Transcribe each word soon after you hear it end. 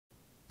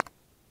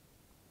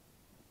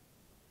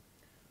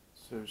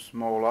So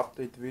small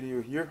update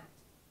video here.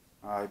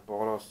 I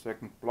bought a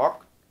second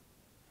block.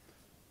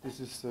 This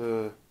is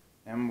the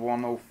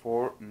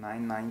M104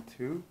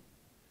 992.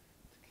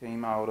 It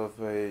came out of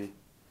a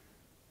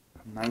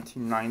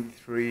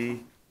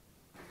 1993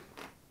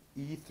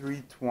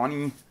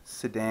 E320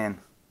 sedan.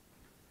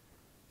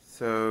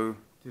 So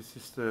this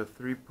is the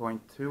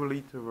 3.2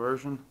 liter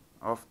version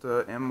of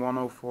the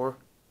M104.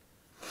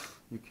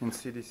 You can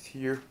see this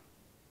here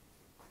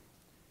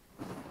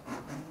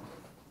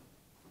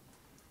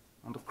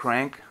on the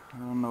crank. I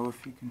don't know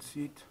if you can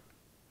see it. It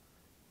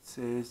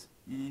says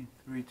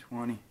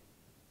E320.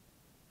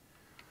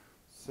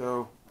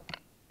 So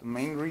the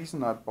main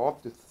reason I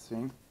bought this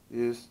thing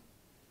is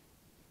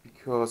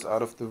because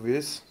out of the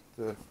VIS,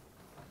 the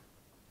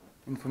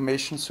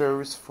information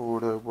service for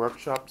the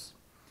workshops,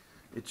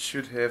 it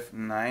should have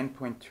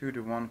 9.2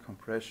 to 1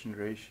 compression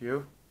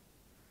ratio,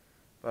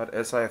 but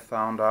as I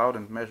found out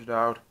and measured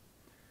out,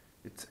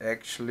 it's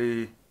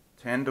actually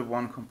 10 to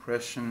 1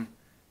 compression,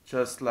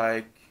 just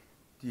like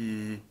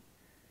the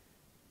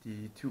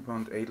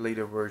 2.8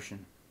 liter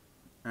version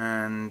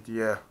and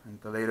the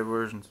later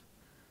versions.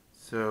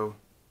 So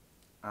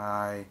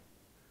I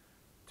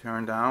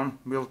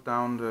milled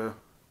down the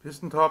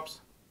piston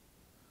tops.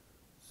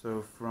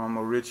 So from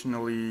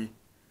originally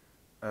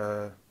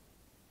a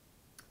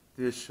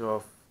dish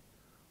of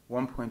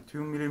 1.2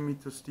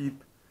 millimeters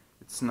deep,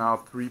 it's now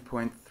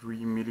 3.3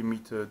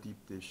 millimeter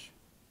deep dish.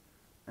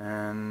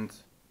 And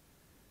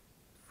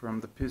from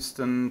the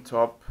piston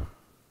top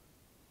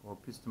or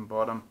piston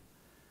bottom,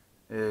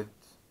 it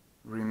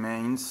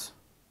remains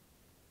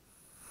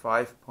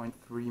 5.3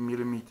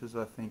 millimeters,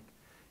 I think.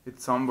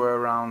 It's somewhere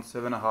around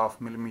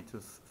 7.5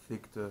 millimeters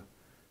thick, the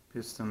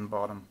piston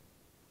bottom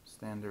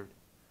standard.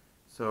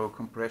 So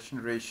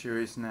compression ratio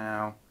is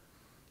now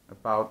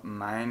about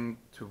 9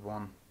 to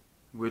 1,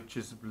 which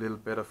is a little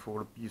better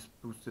for the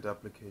boosted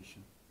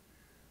application.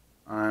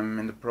 I'm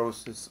in the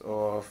process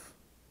of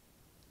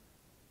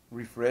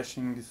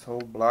refreshing this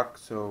whole block,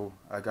 so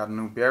I got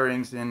new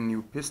bearings in,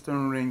 new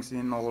piston rings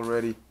in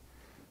already.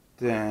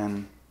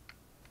 Then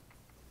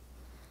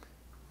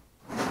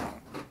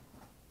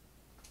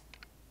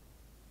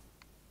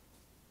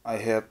I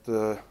had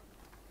the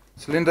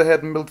cylinder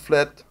head milled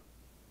flat,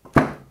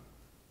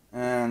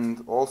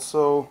 and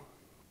also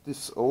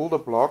this older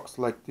blocks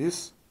like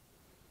this.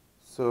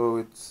 So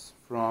it's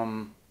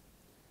from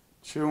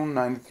June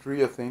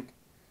 '93, I think.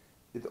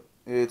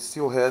 It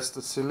still has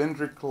the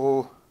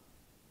cylindrical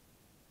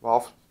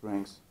valve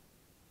springs.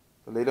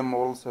 The later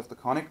models have the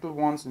conical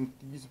ones, and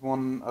these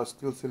ones are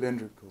still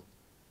cylindrical.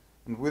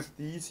 And with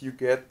these you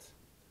get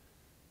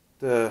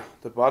the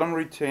bottom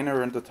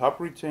retainer and the top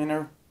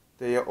retainer.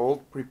 They are all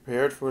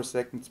prepared for a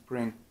second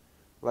spring,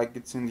 like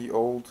it's in the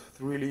old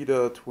 3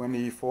 liter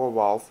 24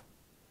 valve.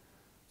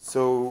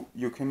 So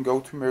you can go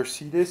to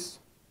Mercedes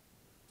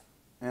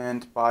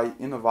and buy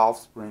inner valve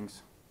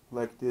springs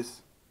like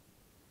this.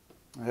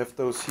 I have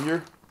those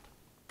here.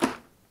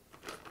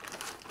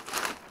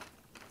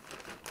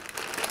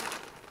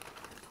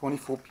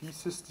 "24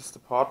 pieces, this is the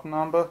part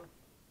number.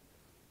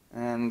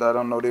 And I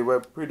don't know, they were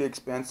pretty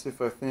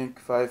expensive, I think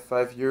five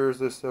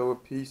euros or so a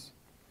piece.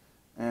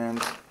 And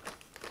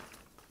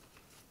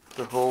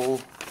the whole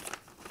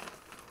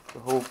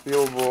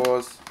bill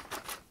was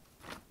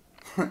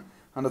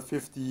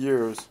 150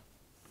 euros.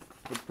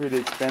 They're pretty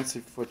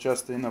expensive for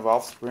just the inner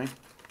valve spring.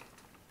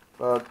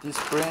 But these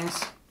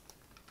springs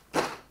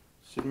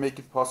should make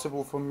it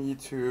possible for me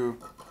to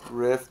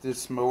rev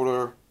this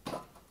motor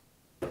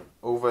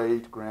over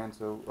 8 grand,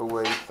 so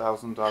over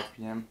 8,000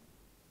 RPM.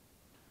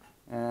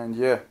 And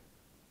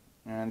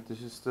and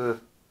this is the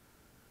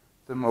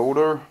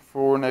motor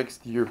for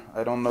next year.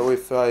 I don't know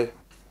if I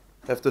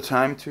have the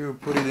time to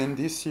put it in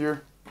this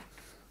year,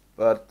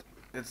 but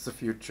it's the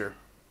future.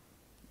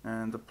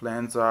 And the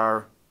plans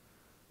are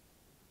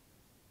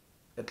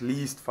at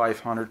least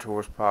 500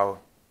 horsepower.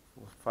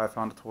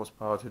 500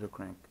 horsepower to the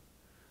crank.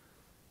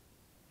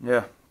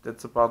 Yeah,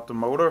 that's about the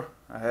motor.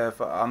 I have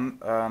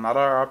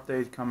another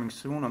update coming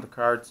soon on the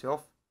car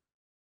itself.